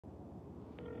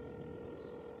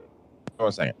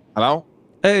1 second. Hello?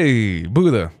 Hey,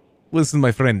 Buddha. Listen,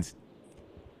 my friend.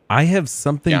 I have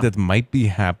something Yeah. that might be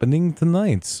happening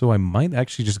tonight, so I might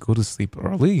actually just go to sleep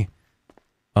early.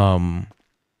 All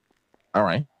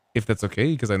right. If that's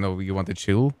okay, because I know you want to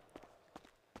chill.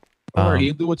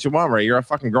 You do what you want, Ray. You're a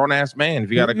fucking grown ass man.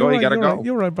 If you gotta go, right, you gotta go.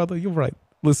 You're right, brother. You're right.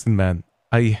 Listen, man.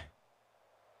 I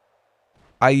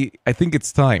think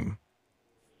it's time.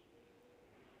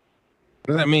 What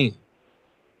does that mean?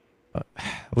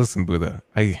 Listen, Buddha.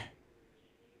 I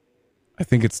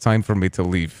think it's time for me to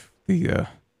leave the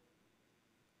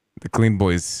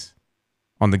Cleanbois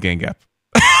on the gang app.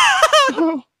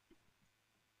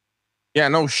 Yeah,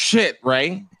 no shit,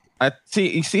 Ray.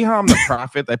 You see how I'm the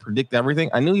prophet? I predict everything.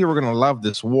 I knew you were gonna love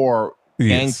this war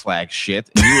gang flag shit,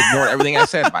 and you ignored everything I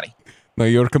said, buddy. No,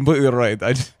 you're completely right.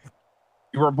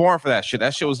 You were born for that shit.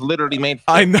 That shit was literally made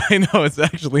for I know. It's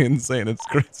actually insane. It's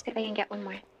crazy. See if I can get one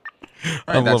more.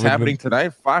 All right, that's happening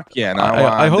tonight. Fuck yeah! Now,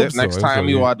 I hope next so. time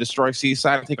you destroy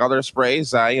Seaside and take all their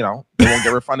sprays, you know, they won't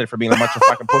get refunded for being a bunch of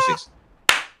fucking pussies.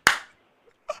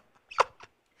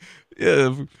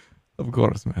 Yeah, of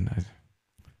course, man.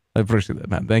 I appreciate that,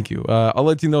 man. Thank you. I'll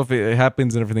let you know if it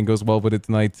happens and everything goes well with it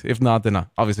tonight. If not, then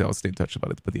obviously I'll stay in touch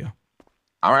about it. But yeah.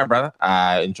 All right, brother.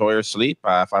 Enjoy your sleep.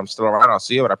 If I'm still around, I'll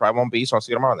see you, but I probably won't be, so I'll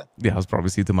see you tomorrow then. Yeah, I'll probably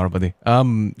see you tomorrow, buddy.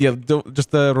 Yeah, don't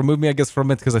just remove me, I guess,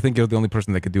 from it, because I think you're the only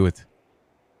person that could do it.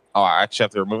 Oh, I actually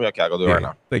have to remove it? Okay, I'll go do it right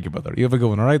now. Thank you, brother. You have a good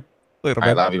one, all right? Later, man.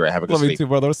 I love you, Ray. Have a good sleep. Love you too,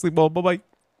 brother. Sleep well. Bye-bye.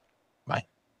 Bye.